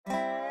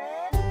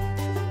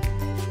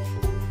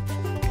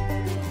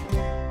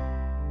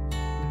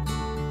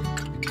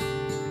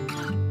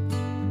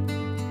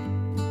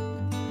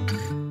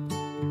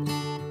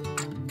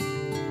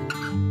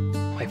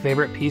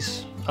favorite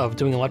piece of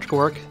doing electrical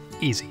work?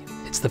 Easy.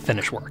 It's the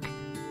finish work.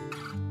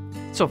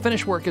 So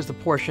finish work is the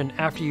portion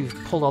after you've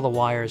pulled all the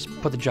wires,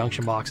 put the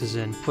junction boxes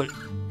in, put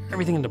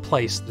everything into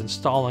place,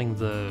 installing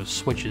the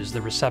switches,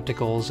 the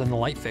receptacles, and the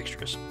light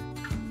fixtures.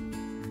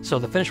 So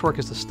the finish work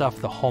is the stuff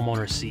the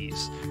homeowner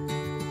sees.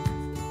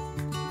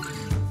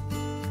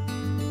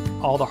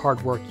 All the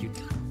hard work you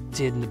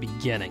did in the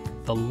beginning,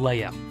 the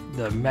layout,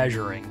 the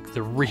measuring, the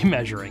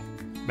remeasuring,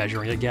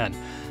 measuring again,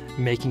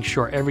 making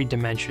sure every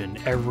dimension,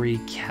 every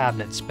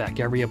cabinet spec,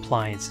 every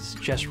appliance is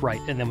just right.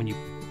 And then when you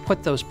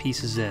put those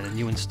pieces in and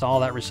you install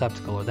that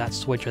receptacle or that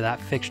switch or that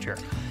fixture,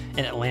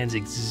 and it lands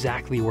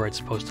exactly where it's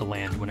supposed to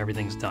land when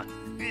everything's done.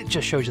 It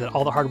just shows you that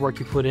all the hard work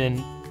you put in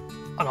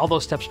on all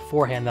those steps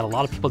beforehand that a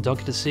lot of people don't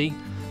get to see,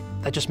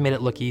 that just made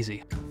it look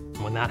easy.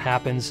 When that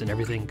happens and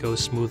everything goes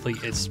smoothly,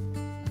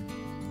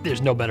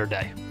 there's no better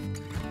day.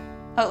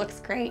 Oh, it looks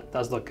great. It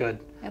does look good.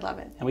 I love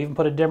it. And we even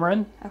put a dimmer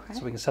in, okay,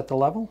 so we can set the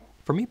level.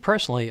 For me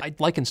personally, I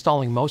like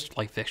installing most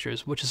light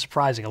fixtures, which is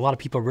surprising. A lot of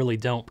people really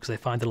don't because they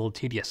find it a little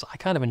tedious. I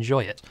kind of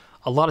enjoy it.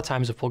 A lot of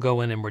times if we'll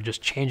go in and we're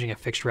just changing a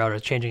fixture out or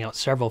changing out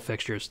several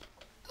fixtures,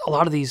 a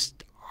lot of these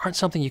aren't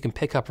something you can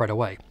pick up right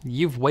away.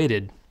 You've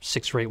waited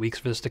 6 or 8 weeks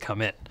for this to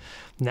come in.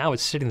 Now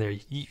it's sitting there.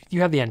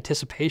 You have the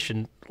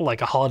anticipation,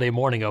 like a holiday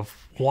morning, of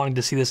wanting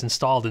to see this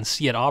installed and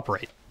see it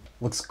operate.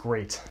 Looks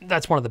great.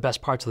 That's one of the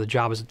best parts of the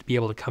job, is to be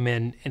able to come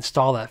in,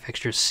 install that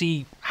fixture,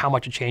 see how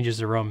much it changes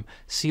the room,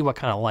 see what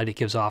kind of light it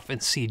gives off,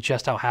 and see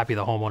just how happy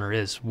the homeowner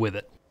is with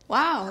it.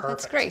 Wow, Perfect.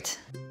 That's great.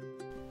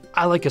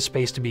 I like a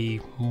space to be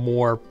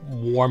more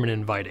warm and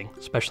inviting,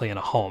 especially in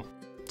a home.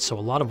 So a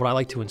lot of what I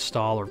like to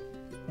install, or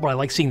what I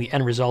like seeing the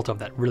end result of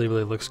that really,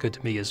 really looks good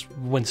to me, is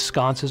when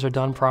sconces are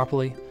done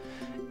properly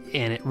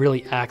and it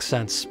really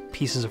accents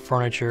pieces of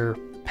furniture,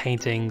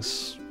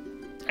 paintings,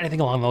 anything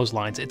along those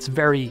lines. It's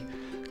very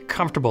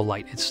comfortable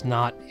light. It's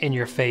not in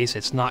your face,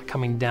 it's not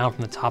coming down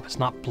from the top, it's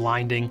not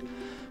blinding,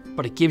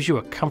 but it gives you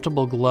a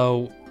comfortable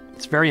glow.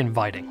 It's very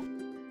inviting.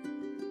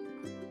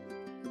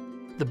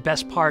 The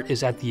best part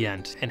is at the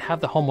end, and have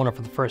the homeowner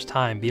for the first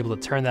time be able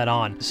to turn that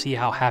on to see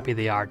how happy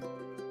they are,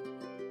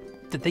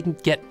 that they can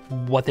get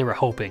what they were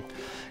hoping,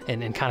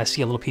 and kind of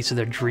see a little piece of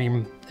their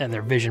dream and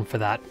their vision for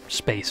that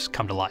space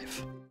come to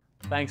life.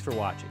 Thanks for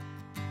watching.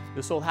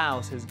 This Old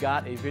House has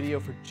got a video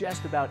for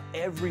just about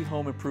every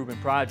home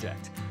improvement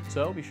project,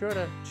 so be sure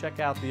to check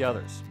out the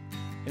others.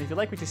 And if you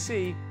like what you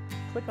see,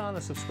 click on the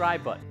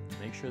subscribe button to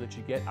make sure that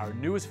you get our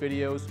newest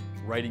videos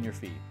right in your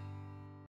feed.